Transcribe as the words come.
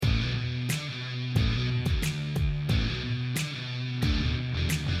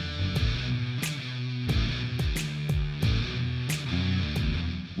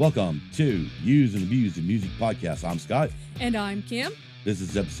Welcome to Use and Abuse the Music Podcast. I'm Scott. And I'm Kim. This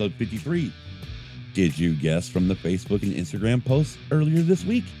is episode 53. Did you guess from the Facebook and Instagram posts earlier this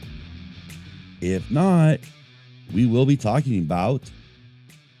week? If not, we will be talking about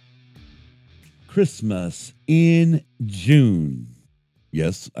Christmas in June.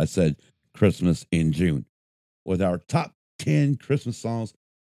 Yes, I said Christmas in June. With our top 10 Christmas songs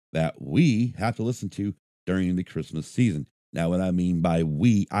that we have to listen to during the Christmas season. Now, what I mean by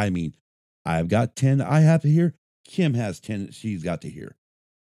we, I mean I've got 10 I have to hear. Kim has 10 that she's got to hear.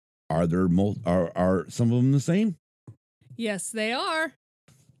 Are there are some of them the same? Yes, they are.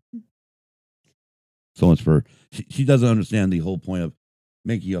 So much for she doesn't understand the whole point of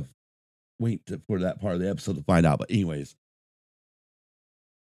making you wait for that part of the episode to find out. But anyways,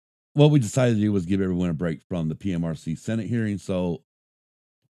 what we decided to do was give everyone a break from the PMRC Senate hearing. So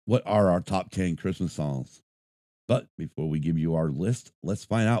what are our top 10 Christmas songs? But before we give you our list, let's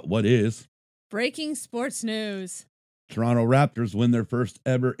find out what is breaking sports news. Toronto Raptors win their first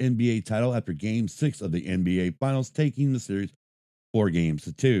ever NBA title after Game 6 of the NBA Finals, taking the series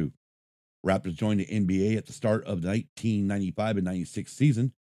 4-2. Raptors joined the NBA at the start of the 1995 and 96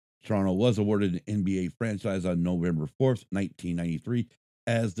 season. Toronto was awarded an NBA franchise on November 4th, 1993,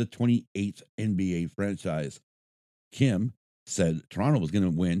 as the 28th NBA franchise. Kim said Toronto was going to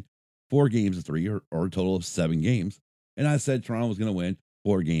win 4-3, or a total of 7 games. And I said Toronto was going to win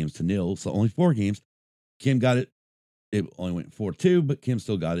 4-0, so only 4 games. Kim got it. It only went 4-2, but Kim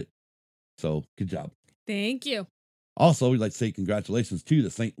still got it. So good job. Thank you. Also, we'd like to say congratulations to the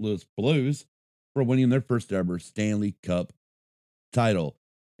St. Louis Blues for winning their first ever Stanley Cup title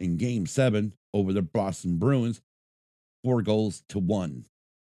in Game 7 over the Boston Bruins, 4-1.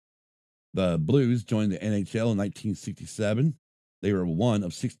 The Blues joined the NHL in 1967. They were one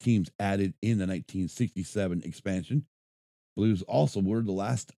of 6 teams added in the 1967 expansion. Blues also were the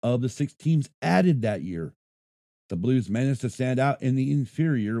last of the 6 teams added that year. The Blues managed to stand out in the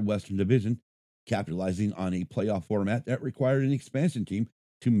inferior Western Division, capitalizing on a playoff format that required an expansion team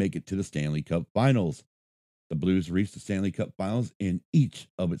to make it to the Stanley Cup Finals. The Blues reached the Stanley Cup Finals in each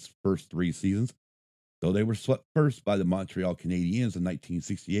of its first 3 seasons, though they were swept first by the Montreal Canadiens in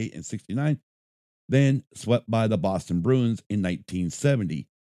 1968 and 69, then swept by the Boston Bruins in 1970.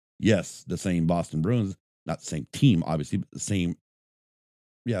 Yes, the same Boston Bruins, not the same team, obviously, but the same,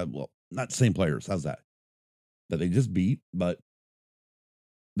 not the same players. How's that? That they just beat, but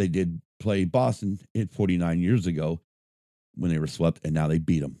they did play Boston 49 years ago when they were swept, and now they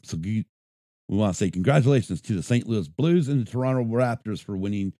beat them. So we want to say congratulations to the St. Louis Blues and the Toronto Raptors for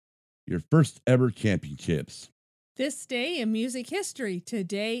winning your first ever championships. This day in music history.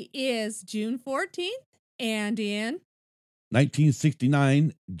 Today is June 14th, and in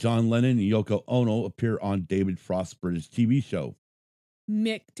 1969, John Lennon and Yoko Ono appear on David Frost's British TV show.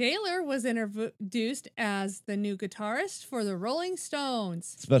 Mick Taylor was introduced as the new guitarist for the Rolling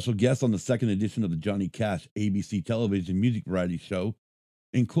Stones. Special guests on the second edition of the Johnny Cash ABC television music variety show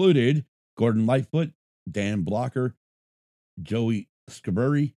included Gordon Lightfoot, Dan Blocker, Joey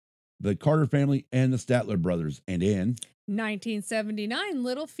Scarberry, the Carter family, and the Statler brothers. And in 1979,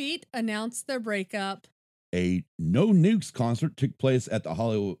 Little Feat announced their breakup. A No Nukes concert took place at the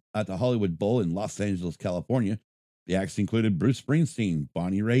Hollywood Bowl in Los Angeles, California. The acts included Bruce Springsteen,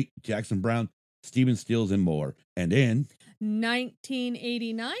 Bonnie Raitt, Jackson Browne, Stephen Stills, and more. And in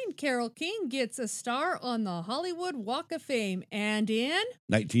 1989, Carole King gets a star on the Hollywood Walk of Fame. And in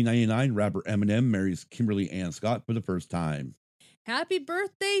 1999, rapper Eminem marries Kimberly Ann Scott for the first time. Happy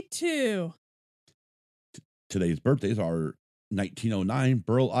birthday to Today's birthdays are 1909.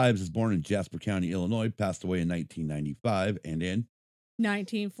 Burl Ives is born in Jasper County, Illinois, passed away in 1995. And in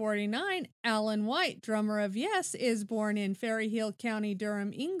 1949, Alan White, drummer of Yes, is born in Ferryhill County,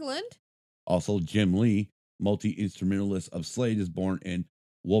 Durham, England. Also, Jim Lee, multi-instrumentalist of Slade, is born in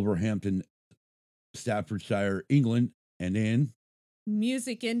Wolverhampton, Staffordshire, England. And in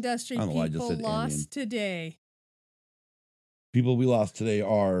music industry people lost today. People we lost today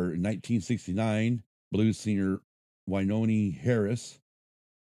are 1969, blues singer Wynonie Harris,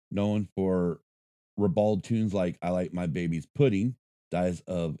 known for ribald tunes like I Like My Baby's Pudding, dies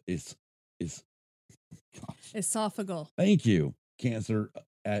of esophageal. Thank you. Cancer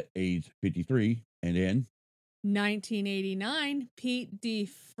at age 53. And in 1989, Pete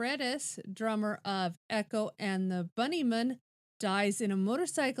DeFreitas, drummer of Echo and the Bunnymen, dies in a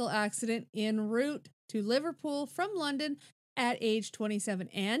motorcycle accident en route to Liverpool from London at age 27.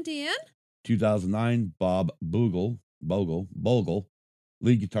 And in 2009, Bob Bogle,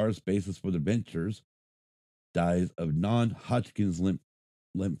 lead guitarist, bassist for The Ventures, dies of non-Hodgkin's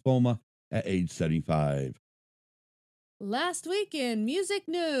lymphoma at age 75. Last week in music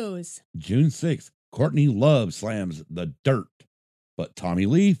news. June 6th, Courtney Love slams The Dirt, but Tommy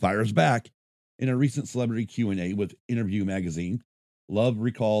Lee fires back. In a recent celebrity Q&A with Interview magazine, Love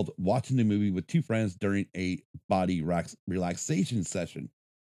recalled watching the movie with two friends during a body relaxation session.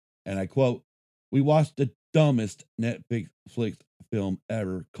 And I quote, "We watched the dumbest Netflix film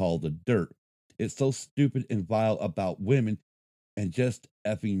ever called The Dirt. It's so stupid and vile about women and just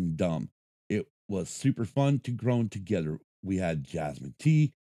effing dumb. It was super fun to groan together. We had jasmine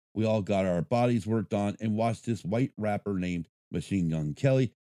tea. We all got our bodies worked on and watched this white rapper named Machine Gun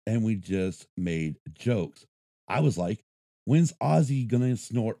Kelly, and we just made jokes. I was like, when's Ozzy gonna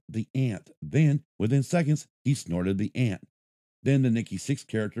snort the ant? Then, within seconds, he snorted the ant. Then the Nikki Sixx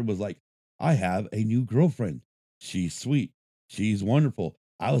character was like, I have a new girlfriend. She's sweet. She's wonderful.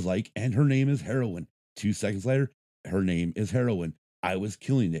 I was like, and her name is Heroin. 2 seconds later, her name is Heroin. I was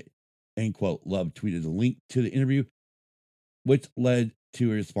killing it." End quote. Love tweeted a link to the interview, which led to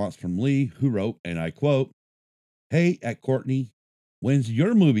a response from Lee, who wrote, and I quote, "Hey, at Courtney, when's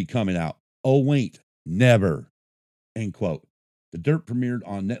your movie coming out? Oh, wait, never." End quote. The Dirt premiered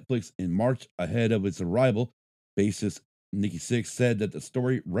on Netflix in March ahead of its arrival. Bassist Nikki Sixx said that the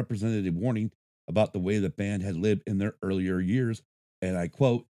story represented a warning about the way the band had lived in their earlier years, and I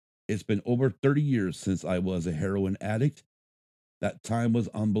quote, "It's been over 30 years since I was a heroin addict. That time was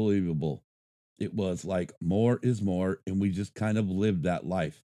unbelievable. It was like more is more, and we just kind of lived that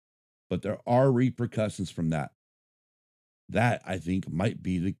life. But there are repercussions from that. That, I think, might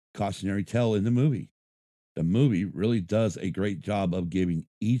be the cautionary tale in the movie. The movie really does a great job of giving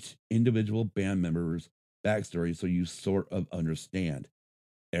each individual band member's backstory so you sort of understand.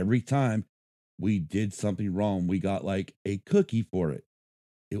 Every time we did something wrong, we got like a cookie for it.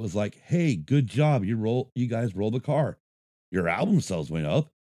 It was like, hey, good job. You guys rolled the car. Your album sales went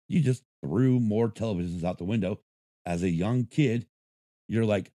up. You just threw more televisions out the window. As a young kid, you're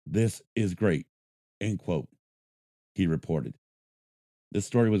like, this is great." End quote. He reported. This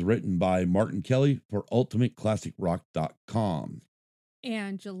story was written by Martin Kelly for UltimateClassicRock.com.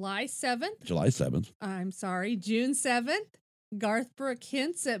 And June 7th, Garth Brooks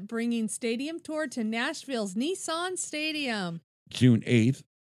hints at bringing stadium tour to Nashville's Nissan Stadium. June 8th,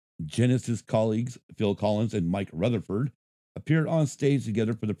 Genesis colleagues Phil Collins and Mike Rutherford appeared on stage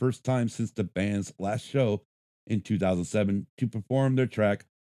together for the first time since the band's last show in 2007 to perform their track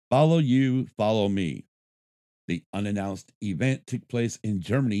Follow You, Follow Me. The unannounced event took place in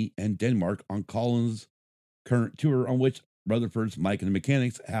Germany and Denmark on Collins' current tour, on which Rutherford's Mike and the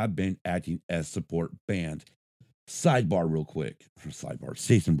Mechanics have been acting as support band. Sidebar real quick.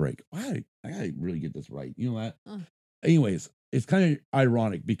 Station break. I gotta really get this right. You know what? Anyways, it's kind of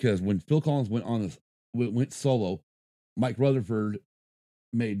ironic because when Phil Collins went solo, Mike Rutherford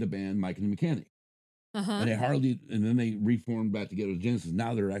made the band Mike and the Mechanics. And then they reformed back together with Genesis.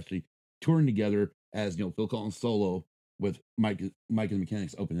 Now they're actually touring together as, Phil Collins solo with Mike and the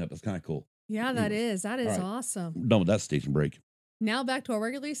Mechanics opening up. That's kind of cool. Yeah, that is right. Awesome. We're done with that station break. Now back to our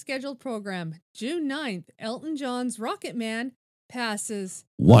regularly scheduled program. June 9th, Elton John's Rocket Man passes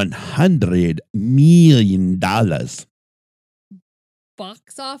 $100 million.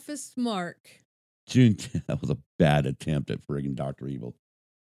 box office mark. June 10th, that was a bad attempt at friggin' Dr. Evil.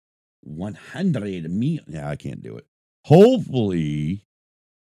 100 million. Yeah, I can't do it. Hopefully,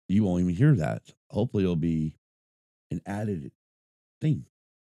 you won't even hear that. Hopefully, it'll be an added thing.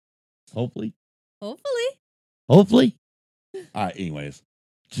 Hopefully. All right, anyways.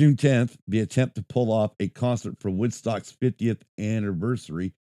 June 10th, the attempt to pull off a concert for Woodstock's 50th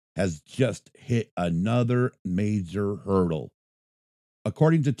anniversary has just hit another major hurdle.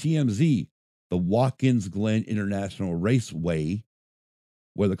 According to TMZ, the Watkins Glen International Raceway,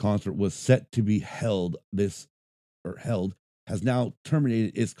 where the concert was set to be held, has now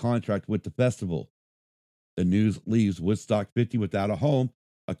terminated its contract with the festival. The news leaves Woodstock 50 without a home.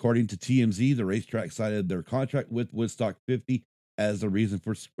 According to TMZ, the racetrack cited their contract with Woodstock 50 as the reason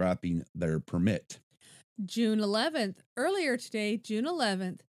for scrapping their permit. June 11th, earlier today, June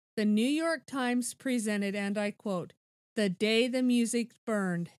 11th, the New York Times presented, and I quote, "The Day the Music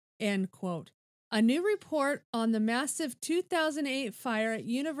Burned," end quote. A new report on the massive 2008 fire at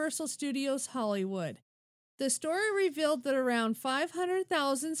Universal Studios Hollywood. The story revealed that around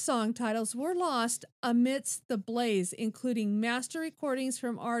 500,000 song titles were lost amidst the blaze, including master recordings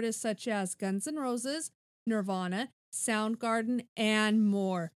from artists such as Guns N' Roses, Nirvana, Soundgarden, and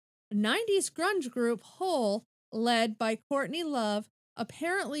more. 90s grunge group Hole, led by Courtney Love,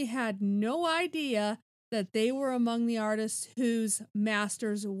 apparently had no idea that they were among the artists whose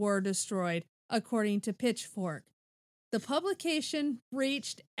masters were destroyed, according to Pitchfork. The publication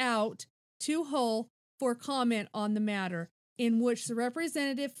reached out to Hole for comment on the matter, in which the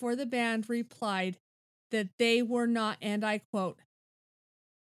representative for the band replied that they were not, and I quote,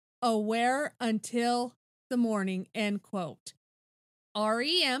 aware until the morning, end quote.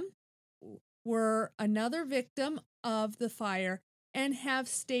 REM were another victim of the fire and have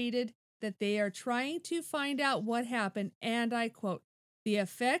stated that they are trying to find out what happened, and I quote, the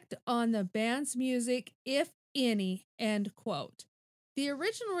effect on the band's music, if any, end quote. The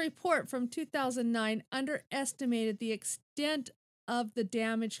original report from 2009 underestimated the extent of the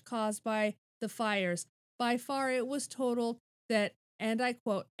damage caused by the fires. By far, it was totaled that, and I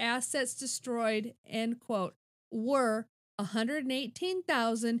quote, assets destroyed, end quote, were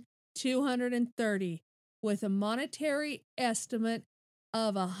 118,230, with a monetary estimate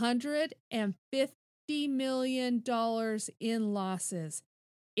of $150 million in losses.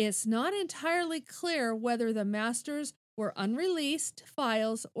 It's not entirely clear whether the masters were unreleased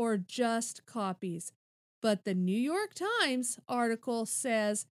files or just copies, but the New York Times article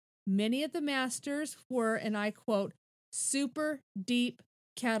says many of the masters were, and I quote, super deep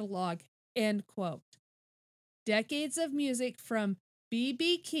catalog, end quote. Decades of music from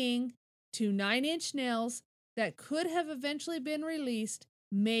B.B. King to 9 Inch Nails that could have eventually been released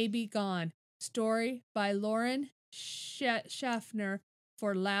may be gone. Story by Lauren Schaffner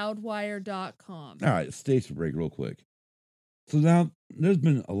for Loudwire.com. All right, station break real quick. So now there's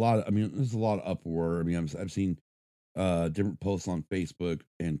been a lot of, there's a lot of uproar. I've seen different posts on Facebook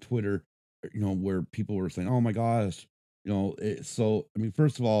and Twitter, where people were saying, oh my gosh,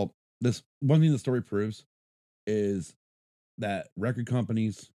 first of all, this one thing the story proves is that record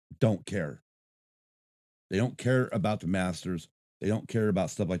companies don't care. They don't care about the masters. They don't care about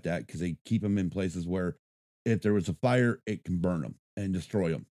stuff like that because they keep them in places where if there was a fire, it can burn them and destroy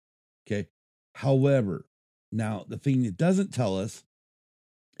them. Okay. However, now the thing it doesn't tell us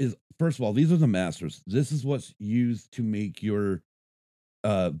is, first of all, these are the masters. This is what's used to make your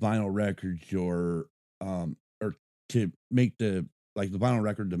vinyl records, or to make the vinyl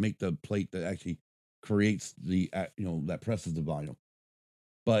record, to make the plate that actually creates the that presses the vinyl.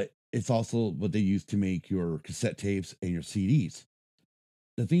 But it's also what they use to make your cassette tapes and your CDs.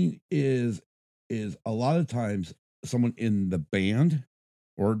 The thing is a lot of times someone in the band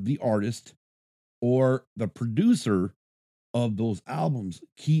or the artist or the producer of those albums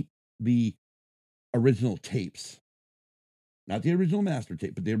keep the original tapes, not the original master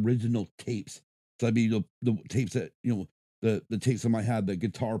tape, but the original tapes. So that'd be the tapes that, the tapes that might have the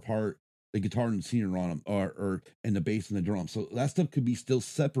guitar part, the guitar and senior on them, or and the bass and the drum. So that stuff could be still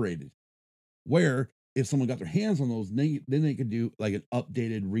separated. Where if someone got their hands on those, then they could do like an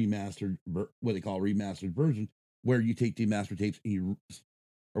updated remastered, what they call remastered version, where you take the master tapes and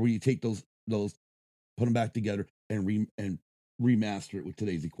where you take those, put them back together and remaster it with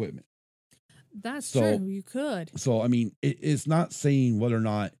today's equipment. That's true. You could. So it's not saying whether or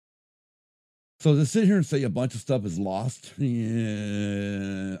not. So to sit here and say a bunch of stuff is lost,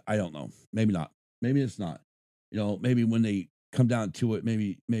 I don't know. Maybe not. Maybe it's not. Maybe when they come down to it,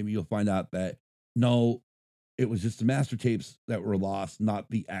 maybe you'll find out that no, it was just the master tapes that were lost, not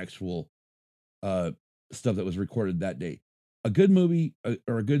the actual stuff that was recorded that day. A good movie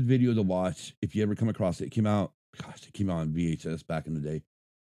or a good video to watch, if you ever come across it, it came out on VHS back in the day.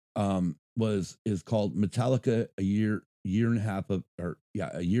 Is called Metallica, a year and a half of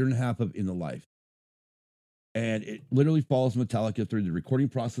In the Life. And it literally follows Metallica through the recording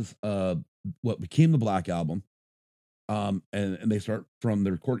process of what became the Black Album. And they start from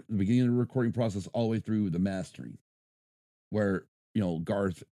the beginning of the recording process all the way through the mastering, where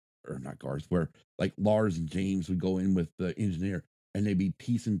where like Lars and James would go in with the engineer and they'd be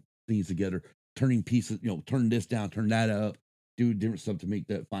piecing things together, turning pieces, turn this down, turn that up, do different stuff to make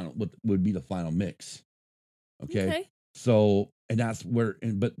that final, what would be the final mix. Okay. So, and that's where,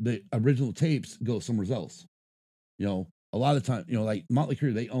 but the original tapes go somewhere else. A lot of time, like Motley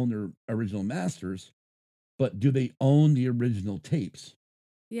Crue, they own their original masters, but do they own the original tapes?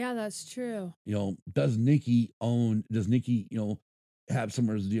 Yeah, that's true. Does Nikki have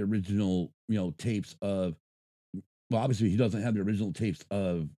somewhere the original, tapes of, well, obviously he doesn't have the original tapes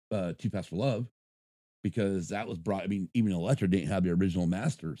of Too Fast for Love, because that was brought, even Elektra didn't have the original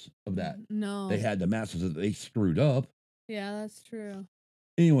masters of that. No. They had the masters that they screwed up. Yeah, that's true.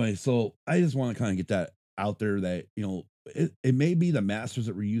 Anyway, so I just want to kind of get that out there that, it may be the masters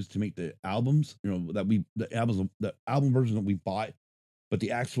that were used to make the albums, the album version that we bought, but the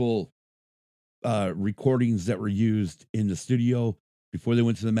actual recordings that were used in the studio before they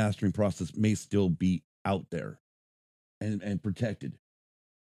went to the mastering process may still be out there and protected.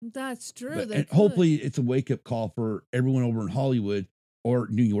 That's true. And hopefully it's a wake-up call for everyone over in Hollywood or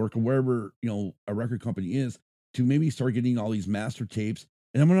New York or wherever, a record company is, to maybe start getting all these master tapes.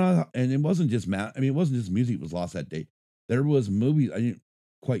 And and it wasn't just it wasn't just music was lost that day. There was movies. I didn't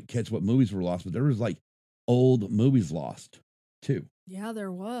quite catch what movies were lost, but there was like old movies lost too. Yeah,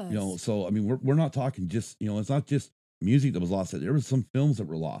 there was. So I mean, we're not talking just, it's not just music that was lost. There was some films that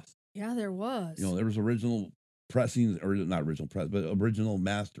were lost. Yeah, there was. There was original pressings, or not original press, but original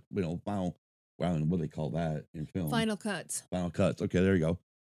master, final, I don't know what they call that in film. Final cuts. Final cuts. Okay, there you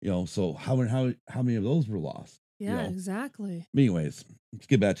go. So how many of those were lost? Yeah, exactly. Anyways, let's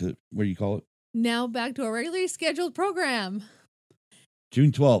get back to what do you call it? Now back to our regularly scheduled program.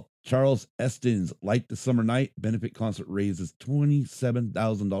 June 12th, Charles Eston's Light the Summer Night benefit concert raises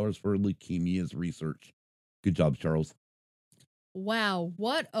 $27,000 for leukemia's research. Good job, Charles. Wow,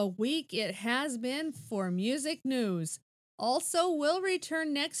 what a week it has been for music news. Also, we'll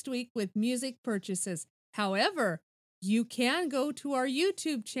return next week with music purchases. However, you can go to our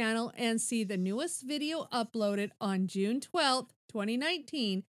YouTube channel and see the newest video uploaded on June 12th,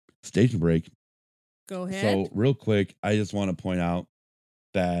 2019. Station break. Go ahead. So, real quick, I just want to point out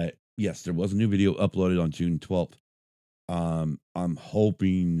that, yes, there was a new video uploaded on June 12th. I'm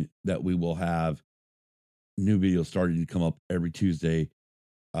hoping that we will have new videos starting to come up every Tuesday.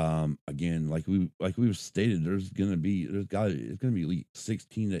 Again, like we've stated, it's gonna be like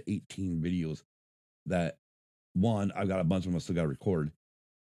 16 to 18 videos that I've got a bunch of them I still got to record,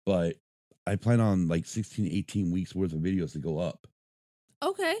 but I plan on like 16 to 18 weeks worth of videos to go up.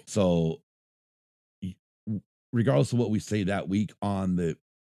 Okay. So regardless of what we say that week on the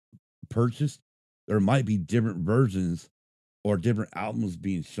purchase, there might be different versions or different albums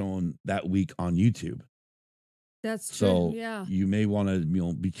being shown that week on YouTube. That's true. So yeah, you may want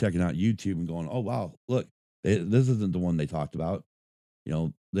to be checking out YouTube and going, oh wow, look, this isn't the one they talked about.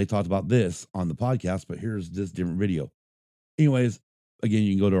 They talked about this on the podcast, but here's this different video. Anyways, again,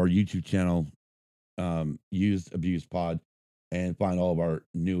 you can go to our YouTube channel, Used Abused Pod, and find all of our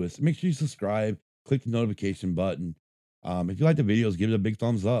newest. Make sure you subscribe, click the notification button. If you like the videos, give it a big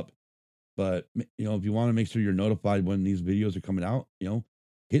thumbs up. But if you want to make sure you're notified when these videos are coming out,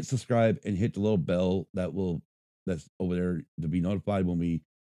 hit subscribe and hit the little bell that's over there to be notified when we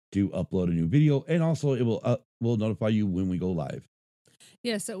do upload a new video, and also it will notify you when we go live.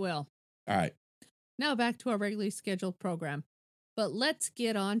 Yes, it will. All right. Now back to our regularly scheduled program. But let's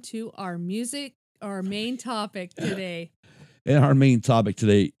get on to our main topic today. And our main topic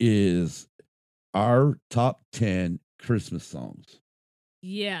today is our top 10 Christmas songs.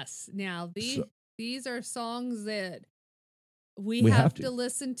 Yes. Now these are songs that we have to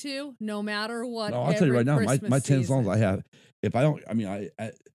listen to no matter what. No, I'll tell you right now, my 10 songs I have, if I don't, I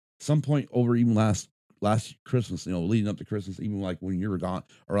at some point over even last Christmas, leading up to Christmas, even like when you were gone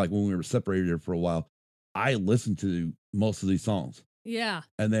or like when we were separated there for a while, I listened to most of these songs. Yeah.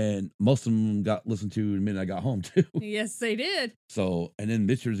 And then most of them got listened to the minute I got home too. Yes, they did. So, and then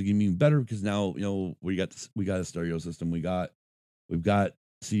this year's going to be even better because now, we got a stereo system. We've got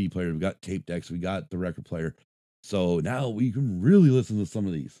CD players, we got tape decks, we got the record player. So now we can really listen to some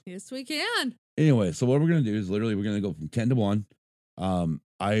of these. Yes, we can. Anyway, so what we're going to do is literally we're going to go from 10 to 1.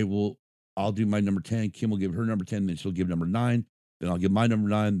 I'll do my number 10. Kim will give her number 10, then she'll give number 9. Then I'll give my number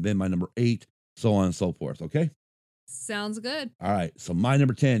 9, then my number 8, so on and so forth. Okay? Sounds good. All right. So my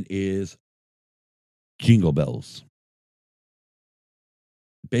number 10 is Jingle Bells.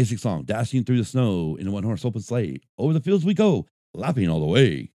 Basic song, dashing through the snow in a one-horse open sleigh. Over the fields we go, laughing all the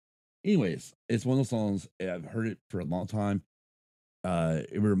way. Anyways, it's one of those songs, I've heard it for a long time.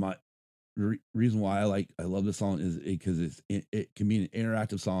 Reason why I love this song is because it can be an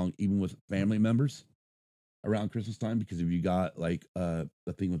interactive song even with family members around Christmas time, because if you got like the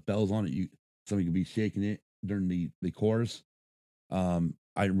thing with bells on it, somebody could be shaking it during the chorus. I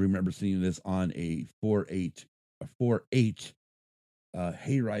remember seeing this on a 4-H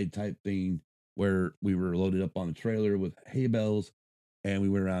hayride type thing where we were loaded up on a trailer with hay bales and we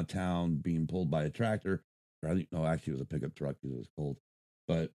went around town being pulled by a tractor. Or actually it was a pickup truck because it was cold,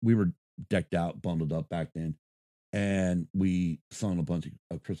 but we were decked out, bundled up back then, and we sung a bunch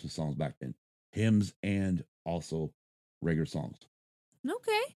of Christmas songs back then, hymns and also regular songs.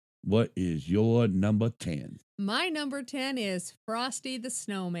 Okay. What is your number 10? My number 10 is Frosty the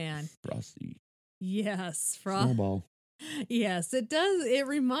Snowman. Frosty. Yes. Snowball. Yes, it does. It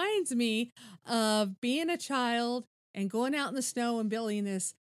reminds me of being a child and going out in the snow and building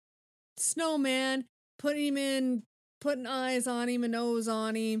this snowman, putting eyes on him, a nose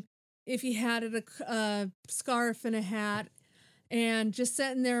on him, if he had a scarf and a hat, and just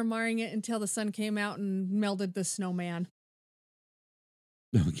sitting there admiring it until the sun came out and melted the snowman.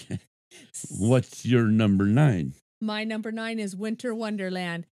 Okay. What's your number 9? My number 9 is Winter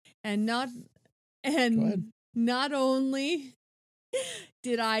Wonderland. And Go ahead. not only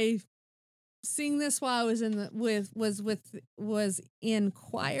did I sing this while I was in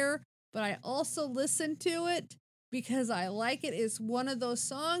choir, but I also listened to it because I like it. It's one of those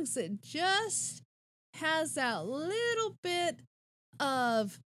songs that just has that little bit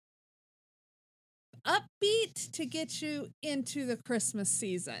of upbeat to get you into the Christmas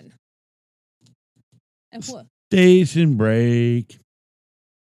season. And what? Station break.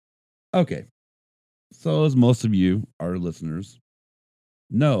 Okay. So, as most of you, our listeners,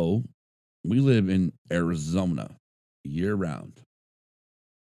 know, we live in Arizona year round.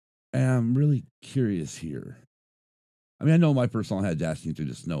 And I'm really curious here. I mean, I know my first song had Dashing Through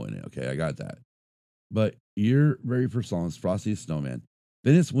the Snow in it. Okay, I got that. But your very first song is Frosty the Snowman.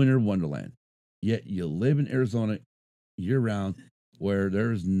 Then it's Winter Wonderland. Yet you live in Arizona year round where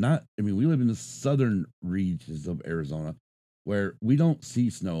there's not, I mean, we live in the southern regions of Arizona where we don't see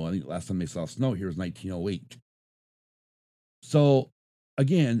snow. I think the last time they saw snow here was 1908. So,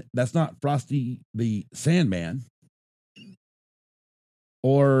 again, that's not Frosty the Sandman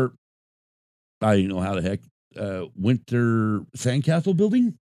or I don't know how the heck, Winter Sandcastle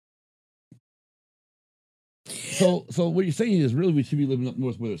building. So what you're saying is really we should be living up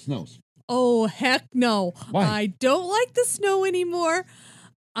north where it snows. Oh, heck no. Why? I don't like the snow anymore.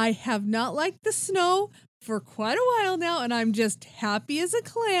 I have not liked the snow for quite a while now, and I'm just happy as a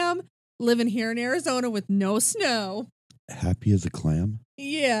clam living here in Arizona with no snow. Happy as a clam?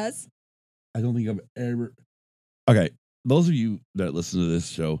 Yes. I don't think I've ever. Okay, those of you that listen to this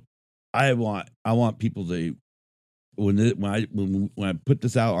show, I want people to when I put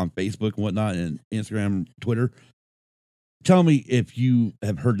this out on Facebook and whatnot and Instagram, Twitter, tell me if you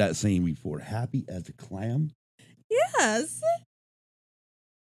have heard that saying before. Happy as a clam. Yes.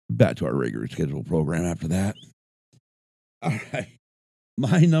 Back to our regular scheduled program after that. All right.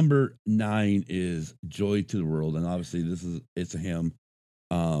 My number 9 is Joy to the World. And obviously it's a hymn.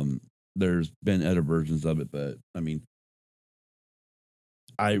 There's been other versions of it, but I mean,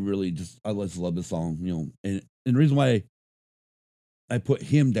 I just love this song, and the reason why I put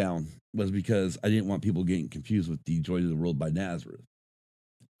him down was because I didn't want people getting confused with the Joy to the World by Nazareth.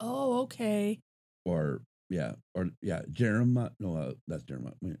 Oh, okay. Or Jeremiah. No, that's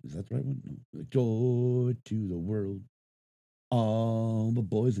Jeremiah. Wait, is that the right one? No. Joy to the world, all the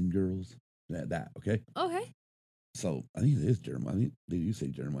boys and girls. That okay. Okay. So I think it is Jeremiah. I think they do say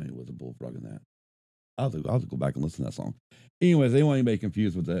Jeremiah was a bullfrog in that. I'll have to go back and listen to that song. Anyways, they don't want anybody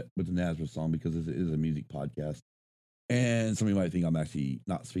confused with the Nazareth song because it is a music podcast. And somebody might think I'm actually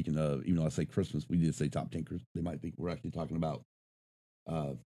not speaking of, even though I say Christmas, we did say top 10. They might think we're actually talking about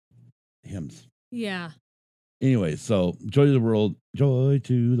hymns. Yeah. Anyway, so Joy to the World,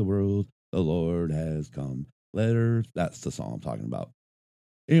 the Lord has come. That's the song I'm talking about.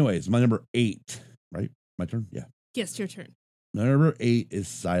 Anyways, my number 8, right? My turn? Yeah. Yes, your turn. My number 8 is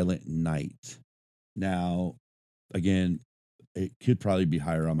Silent Night. Now, again, it could probably be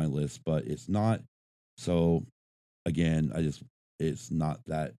higher on my list, but it's not. So, again, it's not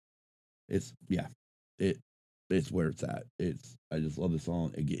that. It's where it's at. I just love the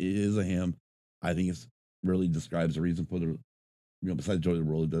song. It is a hymn. I think it's really describes the reason for the, besides Joy of the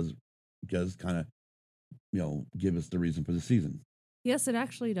World, it does kind of, give us the reason for the season. Yes, it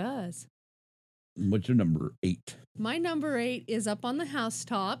actually does. What's your number 8? My number 8 is Up on the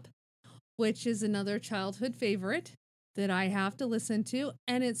Housetop, which is another childhood favorite that I have to listen to.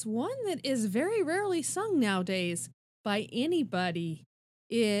 And it's one that is very rarely sung nowadays by anybody.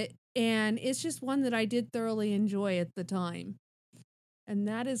 And it's just one that I did thoroughly enjoy at the time. And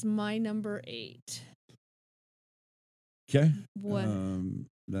that is my number 8. Okay. What?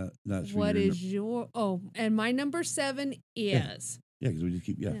 That's what is your? Oh, and my number 7 is. Yeah, because we just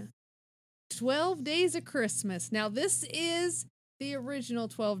keep 12 Days of Christmas. Now, this is the original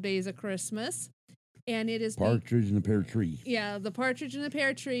 12 Days of Christmas, and it is Partridge in the Pear Tree. Yeah, the Partridge in the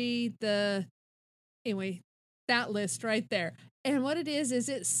Pear Tree. Anyway, that list right there. And what it is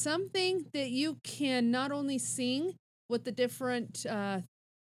it's something that you can not only sing with the different,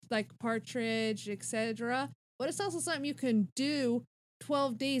 like Partridge, etc., but it's also something you can do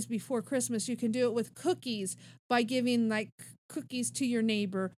 12 days before Christmas. You can do it with cookies by giving like cookies to your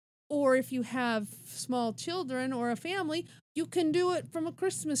neighbor. Or if you have small children or a family, you can do it from a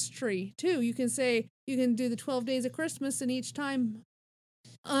Christmas tree too. You can do the 12 days of Christmas and each time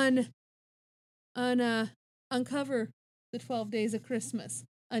uncover the 12 days of Christmas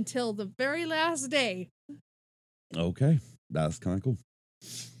until the very last day. Okay. That's kind of cool.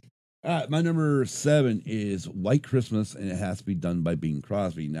 All right. My number 7 is White Christmas, and it has to be done by Bing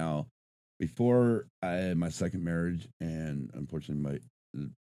Crosby. Now, before I had my second marriage, and unfortunately,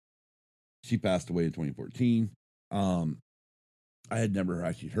 she passed away in 2014. I had never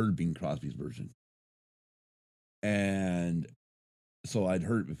actually heard Bing Crosby's version, and so I'd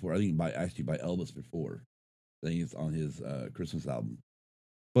heard it before. I think by Elvis before. I think it's on his Christmas album.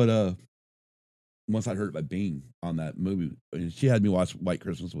 But once I heard it by Bing on that movie, and she had me watch White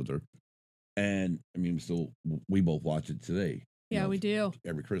Christmas with her, and I mean, we both watch it today. Yeah, we do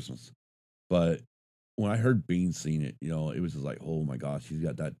every Christmas. But when I heard Bean sing it, it was just like, oh my gosh, she's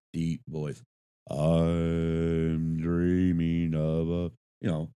got that deep voice. I'm dreaming of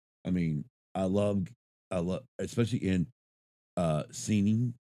I mean, I love, especially in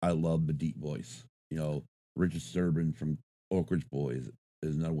singing, I love the deep voice. Richard Sterban from Oak Ridge Boys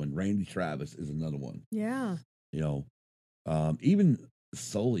is another one. Randy Travis is another one. Yeah. Even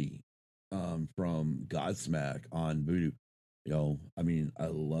Sully from Godsmack on Voodoo. I mean, I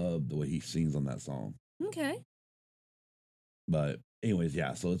love the way he sings on that song. Okay. But anyways,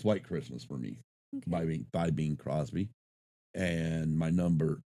 yeah, so it's White Christmas for me by Bing Crosby. And my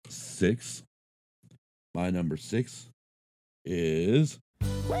number 6 is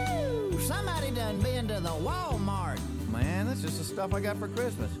Woo! Somebody done been to the Walmart. Man, that's just the stuff I got for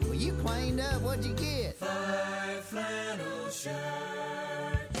Christmas. Well, you cleaned up. What'd you get? 5 flannel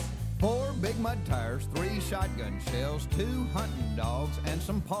shirts. 4 big mud tires, 3 shotgun shells, 2 hunting dogs, and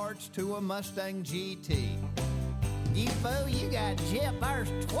some parts to a Mustang GT. You fool, you got Jip. There's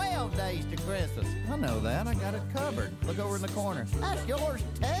 12 days to Christmas. I know that. I got it covered. Look over in the corner. That's yours,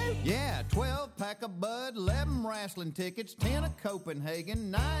 too? Yeah, 12 pack of Bud, 11 wrestling tickets, 10 of Copenhagen,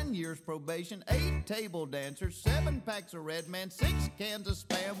 9 years probation, 8 table dancers, 7 packs of Red Man, 6 cans of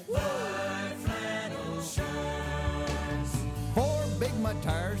Spam. 5 flannel shirts. 4 big mud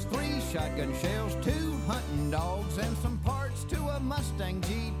tires, 3 shotgun shells, 2 hunting dogs, and some parts to a Mustang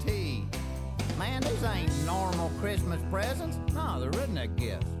GT. Man, these ain't normal Christmas presents. No, they're redneck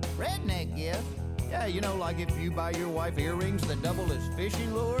gifts. Redneck gifts? Yeah, like if you buy your wife earrings that double as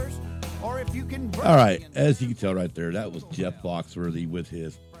fishing lures, or if you can... All right, as you can tell right there, that was Jeff Foxworthy with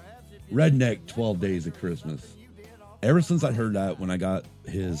his Redneck 12 Days of Christmas. Ever since I heard that, when I got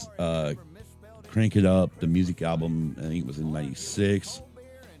his Crank It Up, the music album, I think it was in 96,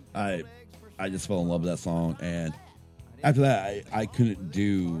 I just fell in love with that song. And after that, I couldn't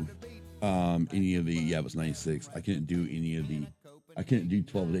do... any of the it was 96. I couldn't do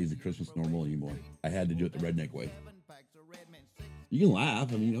 12 Days of Christmas normal anymore. I had to do it the redneck way. You can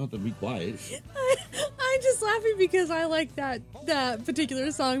laugh. I mean, you don't have to be quiet. I'm just laughing because I like that particular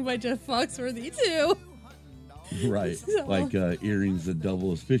song by Jeff Foxworthy too. Right. So. Like earrings that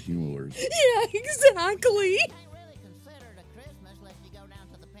double as fishing lures. Yeah, exactly.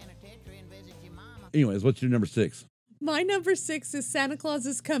 Anyways, what's your number 6? My number 6 is Santa Claus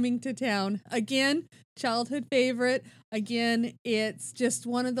is Coming to Town. Again, childhood favorite. Again, it's just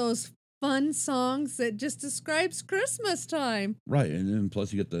one of those fun songs that just describes Christmas time. Right, and then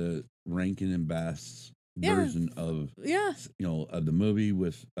plus you get the Rankin and Bass version of of the movie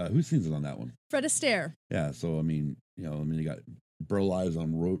with who sings it on that one? Fred Astaire. Yeah, so I mean, you got Burl Ives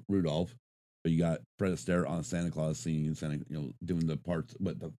on Rudolph, but you got Fred Astaire on Santa Claus singing Santa, doing the parts.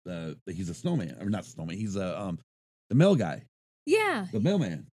 But he's a snowman, or not snowman. He's the mail guy. Yeah. The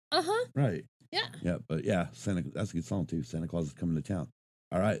mailman. Uh-huh. Right. Yeah. Yeah, but yeah, that's a good song too. Santa Claus is coming to town.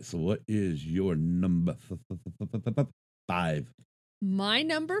 All right, so what is your number 5? My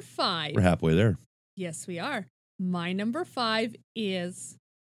number 5. We're halfway there. Yes, we are. My number 5 is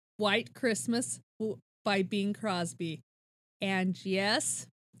White Christmas by Bing Crosby. And yes,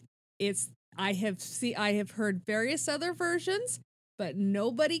 I have heard various other versions, but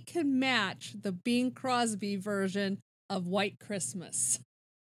nobody can match the Bing Crosby version of White Christmas.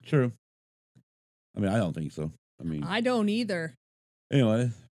 True. I mean, I don't think so. I don't either.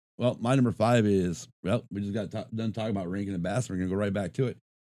 Anyway, well, my number 5 is, we just got done talking about Rankin and Bass. We're going to go right back to it.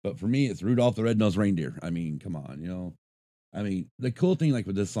 But for me, it's Rudolph the Red-Nosed Reindeer. I mean, come on, I mean, the cool thing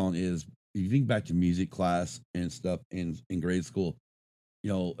with this song is, if you think back to music class and stuff in grade school,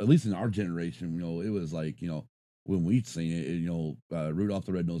 at least in our generation, it was like, when we'd sing it, Rudolph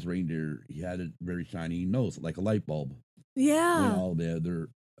the Red-Nosed Reindeer, he had a very shiny nose, like a light bulb. Yeah. When all the other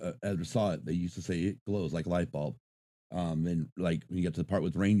elders saw it, they used to say it glows like a light bulb. Then like when you get to the part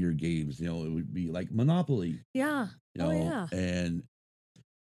with reindeer games, it would be like Monopoly. Yeah. And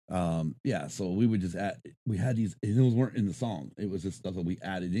so we would just we had these, and those weren't in the song. It was just stuff that we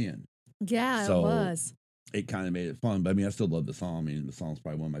added in. Yeah, so it was. It kind of made it fun. But I still love the song. The song's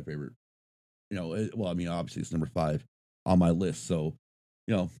probably one of my favorite. Obviously it's number 5 on my list. So,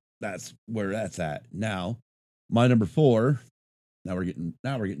 that's where that's at. Now, my number 4 Now we're getting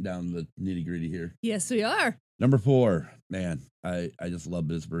down to the nitty gritty here. Yes, we are. Number 4, man, I just love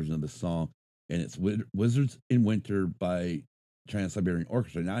this version of the song, and it's Wizards in Winter by Trans-Siberian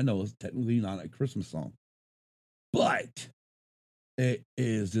Orchestra. Now I know it's technically not a Christmas song, but it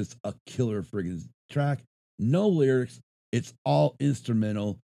is just a killer friggin' track. No lyrics. It's all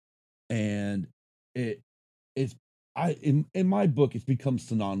instrumental, and in my book, it's become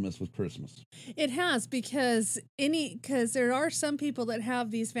synonymous with Christmas. It has, because there are some people that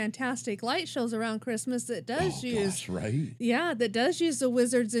have these fantastic light shows around Christmas that does use right? Yeah, that does use the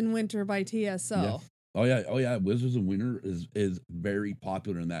Wizards in Winter by TSO. Yeah. Oh yeah. Wizards in Winter is very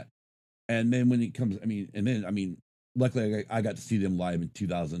popular in that. And then when it comes, luckily I got to see them live in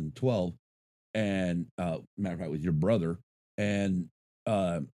 2012, and matter of fact with your brother, and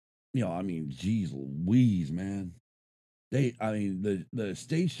geez Louise, man. The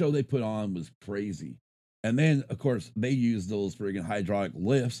stage show they put on was crazy. And then, of course, they used those friggin' hydraulic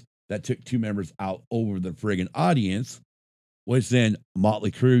lifts that took 2 members out over the friggin' audience, which then Motley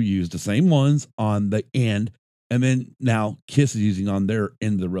Crue used the same ones on the end. And then now Kiss is using on their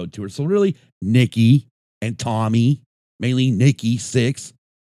end of the road tour. So really, Nikki and Tommy, mainly Nikki Sixx,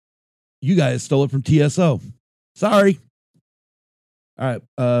 you guys stole it from TSO. Sorry. All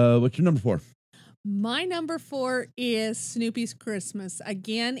right. What's your number 4? My number 4 is Snoopy's Christmas.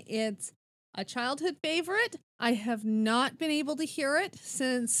 Again, it's a childhood favorite. I have not been able to hear it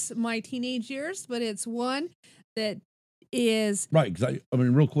since my teenage years, but it's one that is... Right, because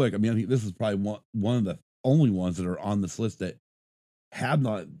real quick, I think this is probably one of the only ones that are on this list that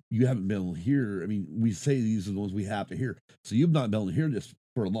you haven't been able to hear. We say these are the ones we have to hear. So you've not been able to hear this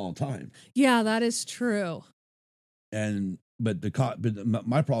for a long time. Yeah, that is true. But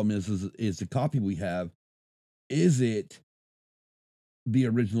my problem is the copy we have. Is it the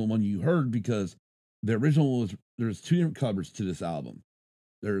original one you heard? Because the original there's 2 different covers to this album.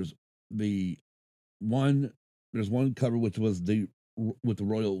 There's one cover which was with the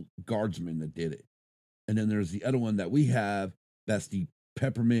Royal Guardsmen that did it, and then there's the other one that we have. That's the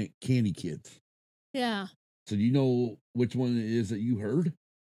Peppermint Candy Kids. Yeah. So do you know which one it is that you heard?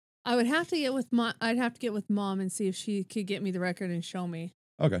 I would have to get with I'd have to get with Mom and see if she could get me the record and show me.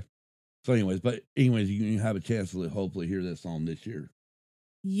 Okay. So anyways, you can have a chance to hopefully hear this song this year.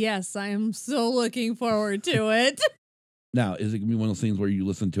 Yes, I am so looking forward to it. Now, is it gonna be one of those things where you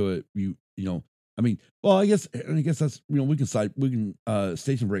listen to it, I guess that's, we can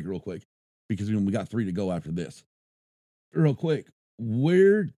station break real quick, because we got 3 to go after this. Real quick,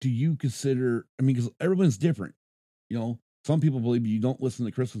 where do you consider, because everyone's different, some people believe you don't listen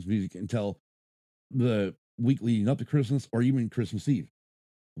to Christmas music until the week leading up to Christmas or even Christmas Eve.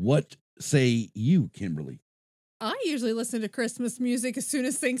 What say you, Kimberly? I usually listen to Christmas music as soon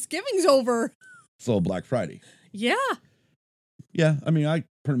as Thanksgiving's over. So Black Friday. Yeah. Yeah. I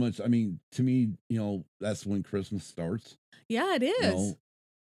pretty much, to me, that's when Christmas starts. Yeah, it is.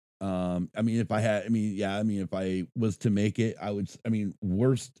 If I was to make it, I would,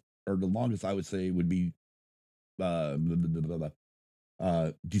 worst or the longest I would say would be December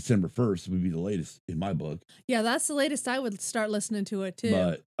 1st would be the latest in my book. Yeah, that's the latest I would start listening to it too.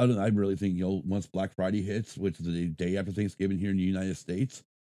 But I really think, once Black Friday hits, which is the day after Thanksgiving here in the United States,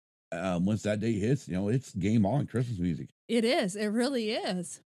 once that day hits, it's game on Christmas music. It is. It really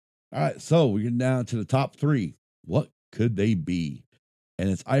is. All right, so we're getting down to the top 3. What could they be? And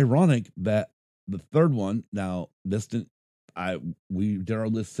it's ironic that the third one, now we did our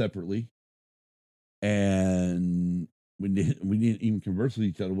list separately, and we didn't even converse with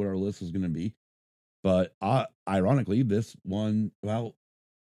each other what our list was going to be. But ironically, this one,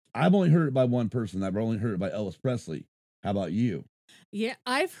 I've only heard it by one person. I've only heard it by Elvis Presley. How about you? Yeah,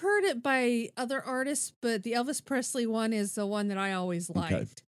 I've heard it by other artists, but the Elvis Presley one is the one that I always liked. Okay.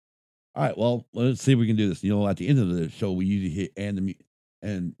 All right, well, let's see if we can do this. At the end of the show, we usually hit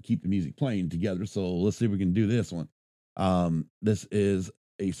and keep the music playing together. So let's see if we can do this one. This is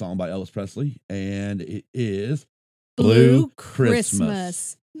a song by Elvis Presley, and it is Blue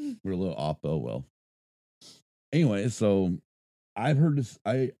Christmas. We're a little off, though. Well, anyway, so I heard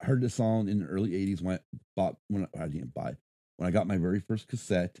this song in the early 80s when I got my very first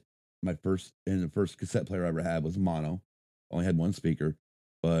cassette. The first cassette player I ever had was mono. Only had one speaker,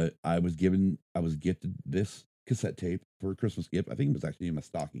 but I was gifted this cassette tape for a Christmas gift. I think it was actually in my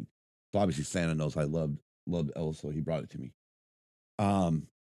stocking. So obviously Santa knows I loved Elvis, so he brought it to me.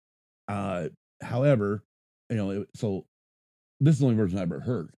 However, so this is the only version I ever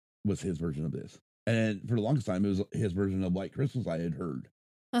heard was his version of this. And for the longest time, it was his version of White Christmas I had heard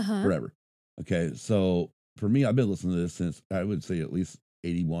forever. Okay, so for me, I've been listening to this since, I would say, at least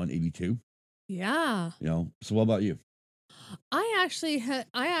 81, 82. Yeah. So what about you?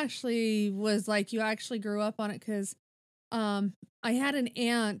 I actually was like you. I actually grew up on it because I had an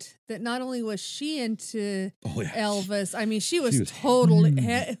aunt that not only was she into Oh, yeah. Elvis, I mean, she was was totally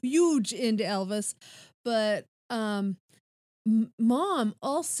huge. huge into Elvis, but mom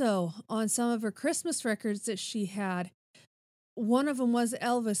also on some of her Christmas records that she had, one of them was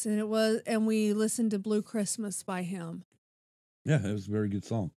Elvis, and we listened to Blue Christmas by him. Yeah, it was a very good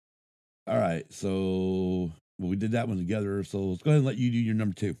song. All right. So well, we did that one together. So let's go ahead and let you do your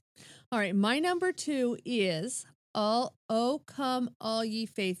number 2. All right, my number 2 is "Oh Come All Ye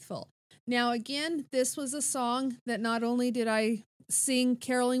Faithful." Now, again, this was a song that not only did I sing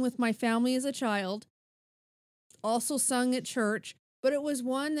caroling with my family as a child, also sung at church, but it was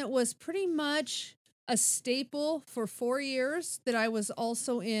one that was pretty much a staple for 4 years that I was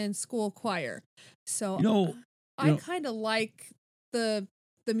also in school choir. So You know, I kind of like the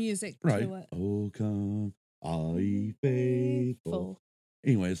music right. to it. Oh, come, all ye faithful. Faithful.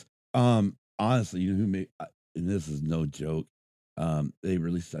 Anyways, honestly, you know who made, and this is no joke. They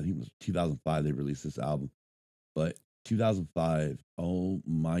released, I think it was 2005. They released this album, but 2005. Oh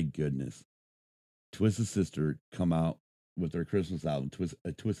my goodness, Twisted Sister come out with their Christmas album,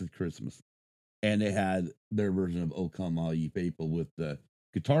 Twisted Christmas, and they had their version of "Oh Come All Ye Faithful" with the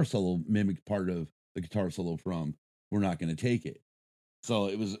guitar solo mimicked part of the guitar solo from "We're Not Gonna Take It." So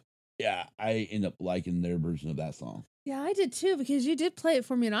it was, yeah, I end up liking their version of that song. Yeah, I did too, because you did play it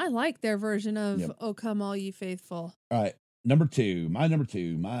for me, and I like their version of Yep. "Oh Come All Ye Faithful." All right, number two, my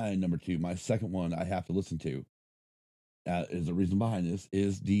second one I have to listen to. Is the reason behind this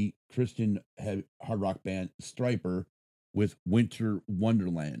is the Christian hard rock band Striper with "Winter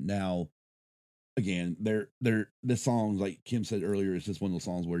Wonderland." Now, again, the songs, like Kim said earlier, is just one of those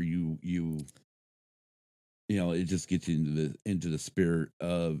songs where you know, it just gets you into the spirit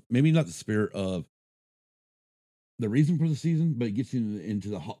of, maybe not the spirit of the reason for the season, but it gets you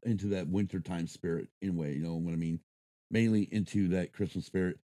into that wintertime spirit in a way. You know what I mean? Mainly into that Christmas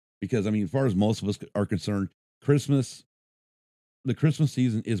spirit, because I mean, as far as most of us are concerned, the Christmas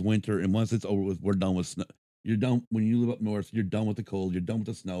season is winter, and once it's over with, we're done with snow. You're done when you live up north. You're done with the cold. You're done with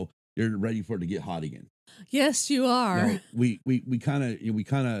the snow. You're ready for it to get hot again. Yes, you are. You know, we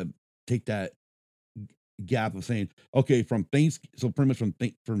kind of take that gap of saying, okay, from so pretty much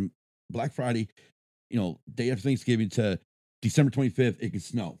from Black Friday, you know, day after Thanksgiving to December 25th, it can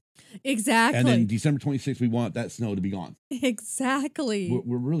snow. Exactly. And then December 26th, we want that snow to be gone. Exactly.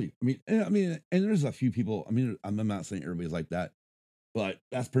 We're really, I mean, and there's a few people. I mean, I'm not saying everybody's like that, but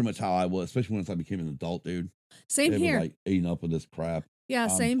that's pretty much how I was, especially once I became an adult, dude. Same They here. were like eating up with this crap. Yeah,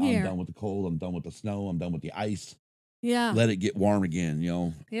 same here. I'm done with the cold. I'm done with the snow. I'm done with the ice. Yeah. Let it get warm again, you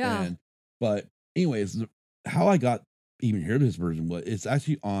know? Yeah. But anyways, how I got even hear this version was, it was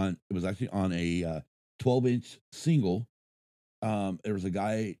actually on a 12-inch single. There was a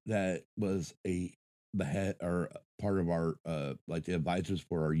guy that was the head or part of our like the advisors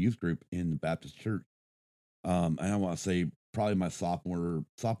for our youth group in the Baptist church. And I want to say probably my sophomore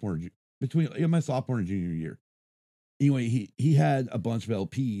between my sophomore and junior year. Anyway, he had a bunch of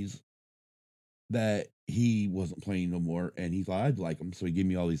LPs that he wasn't playing no more, and he thought I'd like them, so he gave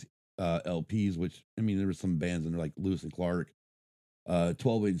me all these LPs. Which, I mean, there were some bands in there like Lewis and Clark,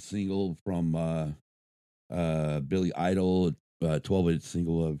 12-inch single from Billy Idol, 12-inch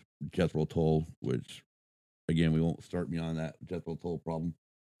single of Jethro Tull, which again, we won't start me on that Jethro Tull problem.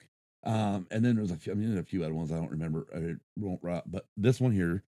 And then there's a few other ones I don't remember. I won't, but this one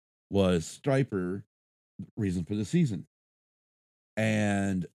here was Striper, Reason for the Season.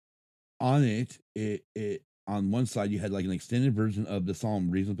 And on it on one side you had like an extended version of the song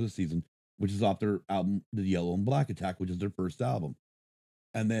Reason for the Season, which is off their album The Yellow and Black Attack, which is their first album.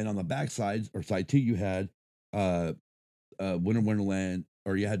 And then on the back side, or side two, you had Winter Wonderland,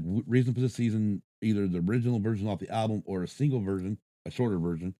 or you had Reason for the Season, either the original version off the album or a single version, a shorter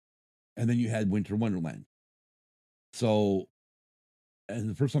version. And then you had Winter Wonderland. So, and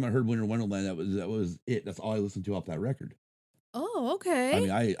the first time I heard Winter Wonderland, that was it. That's all I listened to off that record. Oh, okay. I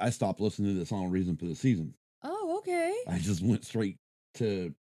mean, I stopped listening to the song Reason for the Season. Oh, okay. I just went straight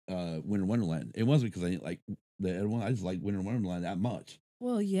to Winter Wonderland. It wasn't because I didn't like the other one. I just liked Winter Wonderland that much.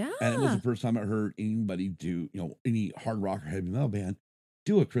 Well, yeah. And it was the first time I heard anybody do, you know, any hard rock or heavy metal band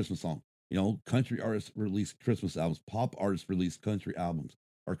do a Christmas song. You know, country artists release Christmas albums, pop artists release country albums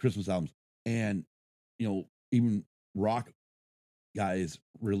or Christmas albums, and you know, even rock guys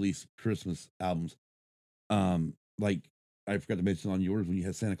release Christmas albums. Like I forgot to mention on yours when you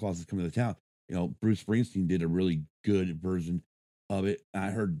had Santa Claus is Coming to Town. You know, Bruce Springsteen did a really good version of it.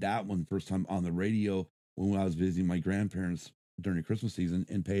 I heard that one first time on the radio when I was visiting my grandparents during the Christmas season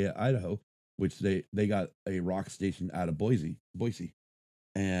in Payette, Idaho, which they got a rock station out of Boise,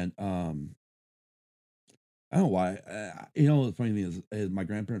 and I don't know why. The funny thing is my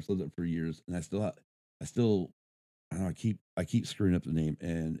grandparents lived there for years, and I still I don't know. I keep screwing up the name,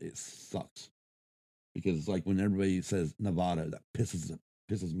 and it sucks because it's like when everybody says Nevada, that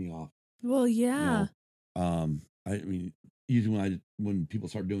pisses me off. Well, yeah. I mean, usually when people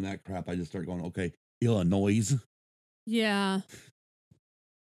start doing that crap, I just start going, okay, Illinois. Yeah.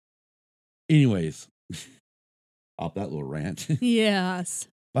 Anyways, off that little rant. Yes.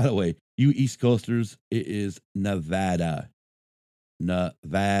 By the way, you East Coasters, it is Nevada.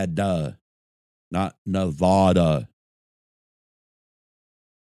 Nevada, not Nevada.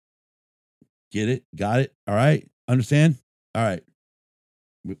 Get it? Got it? All right. Understand? All right.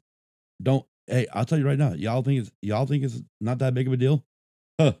 Hey, I'll tell you right now. Y'all think it's not that big of a deal?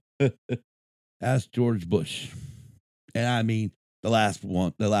 Ask George Bush. And I mean the last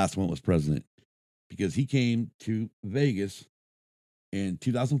one was president, because he came to Vegas in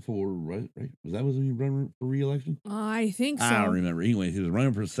 2004, right? Was that when he ran for re-election? I think so. I don't remember. Anyway, he was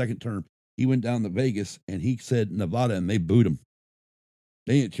running for a second term. He went down to Vegas and he said Nevada, and they booed him.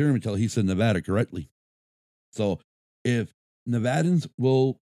 They didn't cheer him until he said Nevada correctly. So if Nevadans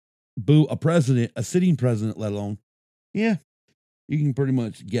will boo a sitting president, let alone, yeah, you can pretty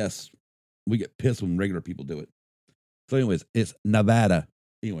much guess we get pissed when regular people do it. So anyways, it's Nevada.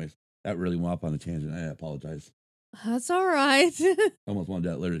 Anyways, that really went off on a tangent. I apologize. That's all right. I almost wanted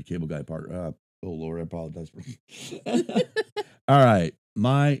that Larry the Cable Guy part. Oh Lord, I apologize for. All right,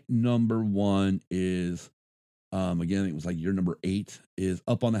 my number one is, again, it was like your number 8 is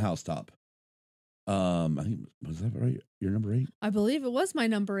Up on the Housetop. I think, was that right? Your number 8? I believe it was my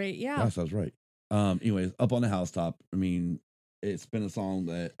number 8. Yeah. Yes, I was right. Anyways, Up on the Housetop. I mean, it's been a song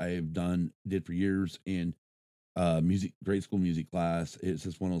that I've did for years in grade school music class. It's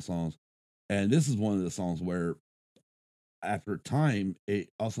just one of those songs, and this is one of the songs where, after time, it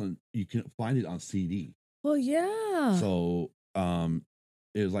also you can find it on CD. Well, yeah. So,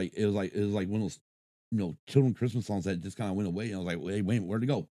 it was like one of those, children Christmas songs that just kind of went away. And I was like, wait, where'd it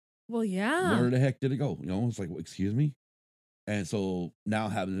go? Well, yeah. Where the heck did it go? It's like, well, excuse me. And so now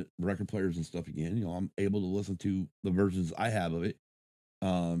having record players and stuff again, I'm able to listen to the versions I have of it.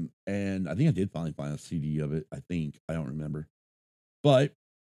 And I think I did finally find a CD of it. I don't remember, but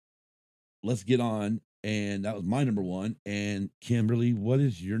let's get on. And that was my number 1. And Kimberly, what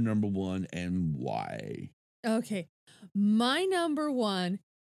is your number 1 and why? Okay. My number 1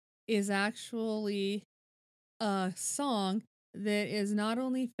 is actually a song that is not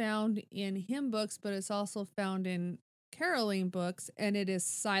only found in hymn books, but it's also found in caroling books, and it is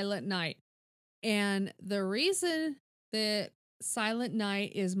Silent Night. And the reason that Silent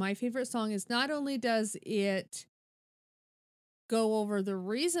Night is my favorite song is not only does it go over the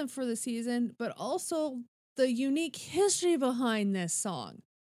reason for the season, but also the unique history behind this song,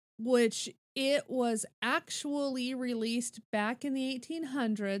 which it was actually released back in the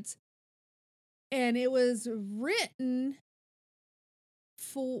 1800s, and it was written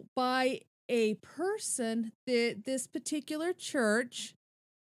by a person that this particular church,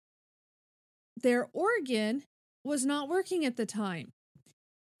 their organ was not working at the time.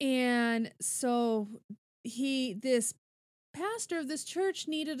 And so this pastor of this church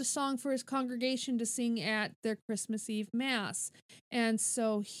needed a song for his congregation to sing at their Christmas Eve Mass. And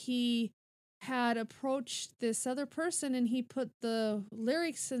so he had approached this other person, and he put the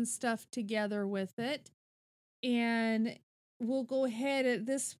lyrics and stuff together with it. And we'll go ahead at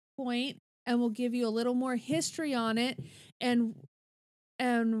this point and we'll give you a little more history on it. And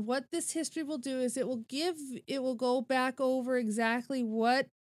what this history will do is it will go back over exactly what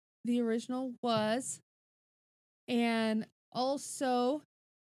the original was, and also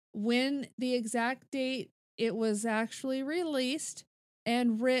when the exact date it was actually released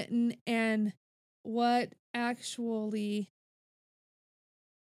and written, and what actually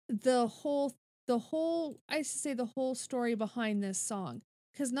the whole I should say the whole story behind this song.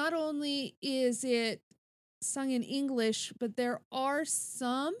 Because not only is it sung in English, but there are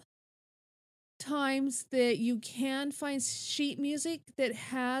some times that you can find sheet music that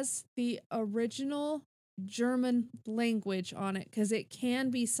has the original German language on it, because it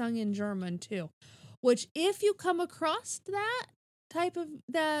can be sung in German too. Which, if you come across that type of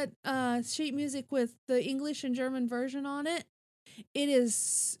sheet music with the English and German version on it, it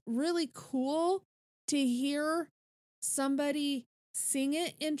is really cool to hear somebody sing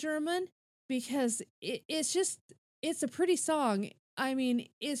it in German, because it's a pretty song. I mean,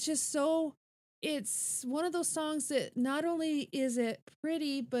 it's one of those songs that not only is it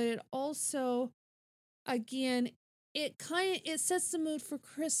pretty, but it also, again, it sets the mood for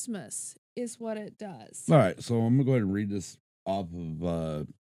Christmas. is what it does. All right, so I'm gonna go ahead and read this off of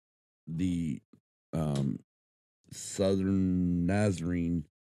the Southern Nazarene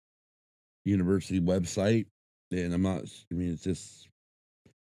University website, and it's just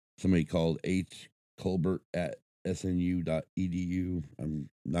somebody called H. Colbert at snu.edu. I'm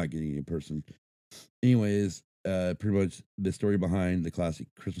not getting any person. Anyways, pretty much the story behind the classic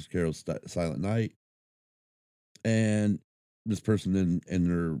Christmas Carol, Silent Night, and this person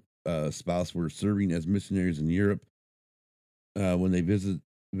and their spouse were serving as missionaries in Europe when they visit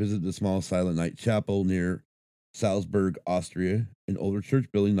the small Silent Night chapel near Salzburg, Austria. An older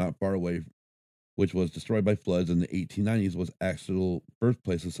church building not far away, which was destroyed by floods in the 1890s, was actual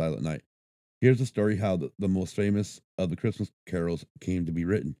birthplace of Silent Night. Here's the story how the most famous of the Christmas carols came to be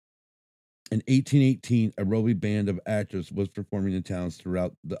written. In 1818, a roving band of actors was performing in towns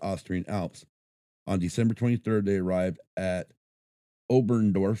throughout the Austrian Alps. On December 23rd, they arrived at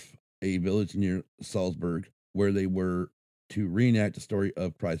Oberndorf, a village near Salzburg, where they were to reenact the story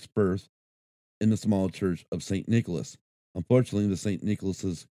of Christ's birth in the small church of St. Nicholas. Unfortunately, the St.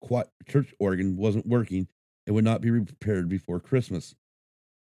 Nicholas's church organ wasn't working and would not be repaired before Christmas.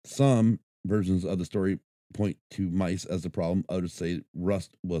 Some versions of the story point to mice as the problem. Others say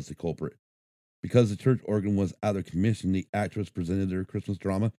rust was the culprit. Because the church organ was out of commission, the actors presented their Christmas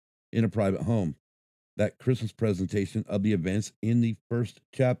drama in a private home. That Christmas presentation of the events in the first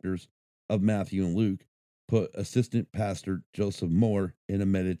chapters of Matthew and Luke put assistant pastor Joseph Moore in a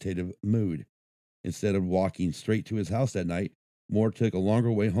meditative mood. Instead of walking straight to his house that night, Moore took a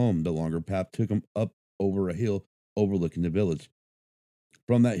longer way home. The longer path took him up over a hill overlooking the village.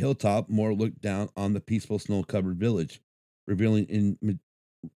 From that hilltop, Moore looked down on the peaceful snow-covered village, reveling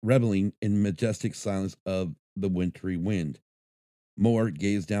in majestic silence of the wintry wind. Moore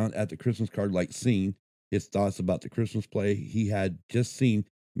gazed down at the Christmas card-like scene. His thoughts about the Christmas play he had just seen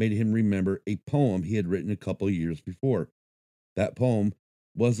made him remember a poem he had written a couple years before. That poem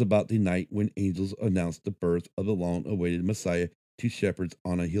was about the night when angels announced the birth of the long-awaited Messiah to shepherds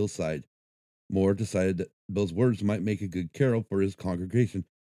on a hillside. Moore decided that those words might make a good carol for his congregation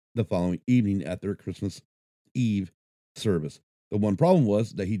the following evening at their Christmas Eve service. The one problem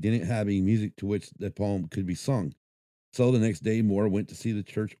was that he didn't have any music to which the poem could be sung. So the next day, Moore went to see the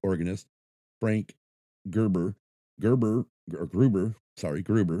church organist, Frank Gruber,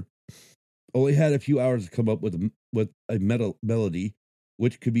 only had a few hours to come up with a melody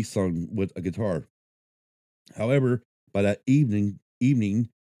which could be sung with a guitar. However, by that evening,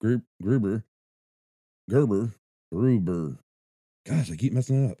 Gruber, gosh, I keep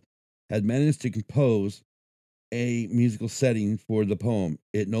messing it up, had managed to compose a musical setting for the poem.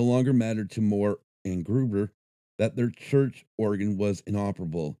 It no longer mattered to Moore and Gruber that their church organ was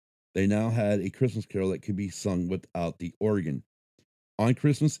inoperable. They now had a Christmas carol that could be sung without the organ. On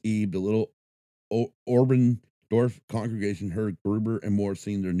Christmas Eve, the little Oberndorf congregation heard Gruber and Moore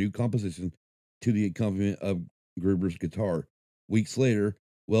sing their new composition to the accompaniment of Gruber's guitar. Weeks later,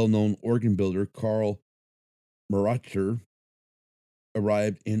 well-known organ builder Karl Maracher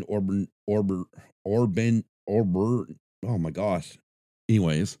arrived in oh my gosh.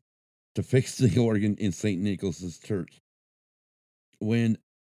 Anyways, to fix the organ in St. Nicholas's church. When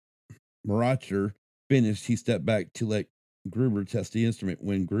Maracher finished, he stepped back to let Gruber test the instrument.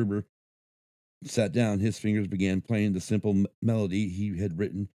 When Gruber sat down, his fingers began playing the simple melody he had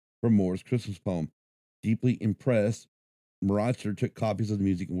written for Moore's Christmas poem. Deeply impressed, Maracher took copies of the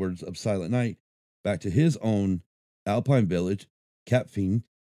music and words of Silent Night back to his own Alpine village, Kapfing.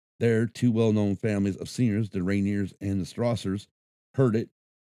 There, two well-known families of singers, the Rainiers and the Strassers, heard it.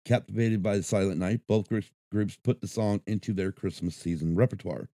 Captivated by the Silent Night, both groups put the song into their Christmas season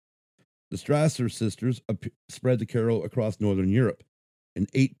repertoire. The Strasser sisters spread the carol across northern Europe. In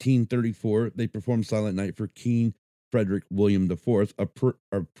 1834, they performed Silent Night for King Frederick William IV of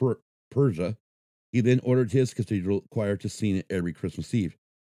Prussia. He then ordered his cathedral choir to sing it every Christmas Eve.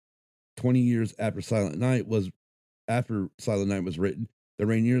 20 years after Silent Night was written, the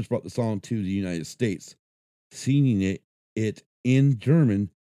Rainiers brought the song to the United States, singing it in German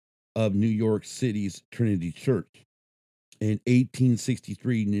of New York City's Trinity Church. In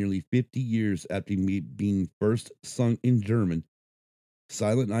 1863, nearly 50 years after being first sung in German,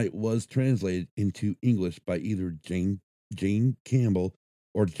 Silent Night was translated into English by either Jane Campbell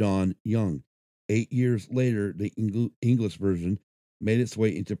or John Young. 8 years later, the English version made its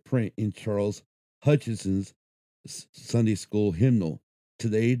way into print in Charles Hutchinson's Sunday School hymnal.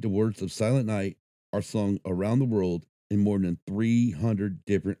 Today, the words of Silent Night are sung around the world in more than 300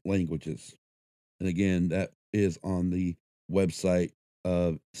 different languages. And again, that is on the website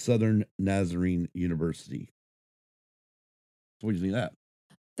of Southern Nazarene University. What do you think of that?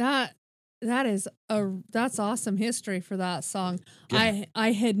 That That's awesome history for that song. Yeah.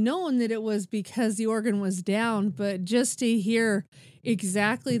 I had known that it was because the organ was down, but just to hear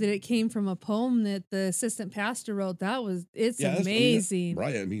exactly that it came from a poem that the assistant pastor wrote, it's Yeah, amazing.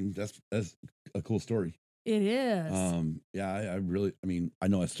 right. I mean, that's a cool story. It is. Yeah, I really, I mean, I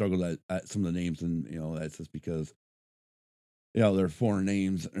know I struggled at some of the names, and that's just because they're foreign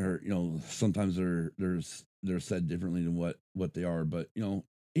names, or sometimes they're said differently than what they are. But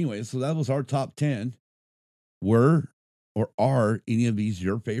anyway, so that was our top 10. Were or are any of these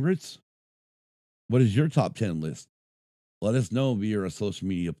your favorites? What is your top 10 list? Let us know via our social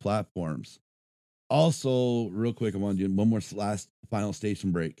media platforms. Also, real quick, I want to do one more final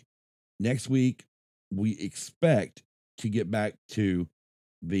station break. Next week, we expect to get back to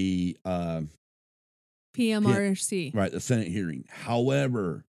the PMRC. Right, the Senate hearing.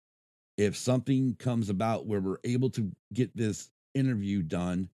 However, if something comes about where we're able to get this interview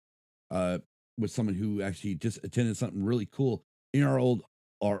done with someone who actually just attended something really cool in our old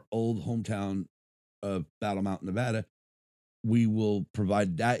hometown of Battle Mountain, Nevada, we will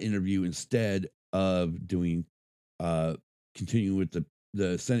provide that interview instead of doing continuing with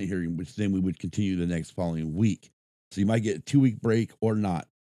the Senate hearing, which then we would continue the next following week. So you might get a 2-week break or not.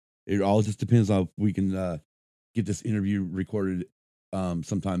 It all just depends on if we can get this interview recorded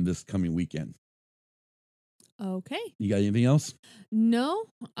sometime this coming weekend. Okay. You got anything else? No,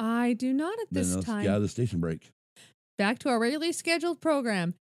 I do not at this time. Yeah, the station break. Back to our regularly scheduled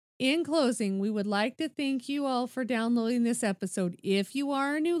program. In closing, we would like to thank you all for downloading this episode. If you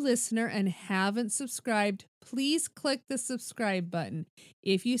are a new listener and haven't subscribed, please click the subscribe button.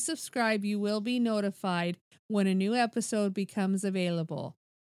 If you subscribe, you will be notified when a new episode becomes available.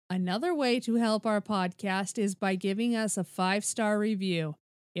 Another way to help our podcast is by giving us a 5-star review.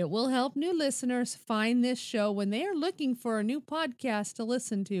 It will help new listeners find this show when they are looking for a new podcast to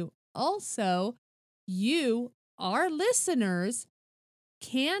listen to. Also, you, our listeners,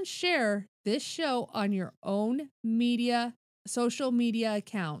 can share this show on your own social media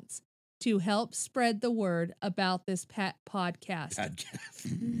accounts to help spread the word about this podcast.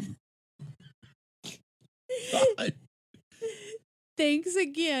 Thanks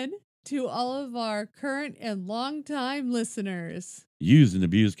again to all of our current and longtime listeners. Used and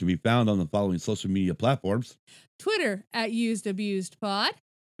Abused can be found on the following social media platforms: Twitter at Used Abused Pod,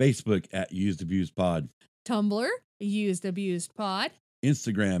 Facebook at Used Abused Pod, Tumblr Used Abused Pod,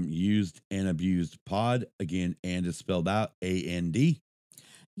 Instagram Used and Abused Pod, again, and is spelled out AND,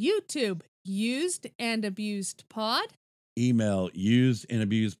 YouTube Used and Abused Pod, email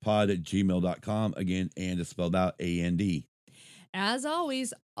usedandabusedpod@gmail.com, again, and is spelled out AND. As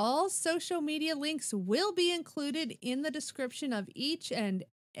always, all social media links will be included in the description of each and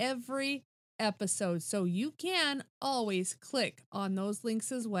every episode, so you can always click on those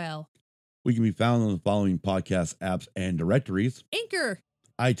links as well. We can be found on the following podcast apps and directories: Anchor,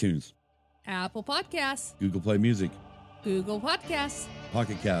 iTunes, Apple Podcasts, Google Play Music, Google Podcasts,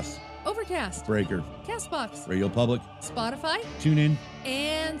 Pocket Casts, Overcast, Breaker, Castbox, Radio Public, Spotify, TuneIn.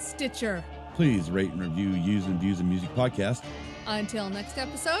 and Stitcher. Please rate and review Used and Abused and Music Podcast. Until next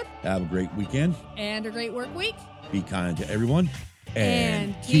episode, Have a great weekend. and a great work week, Be kind to everyone.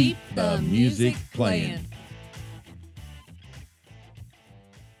 and keep the music playing.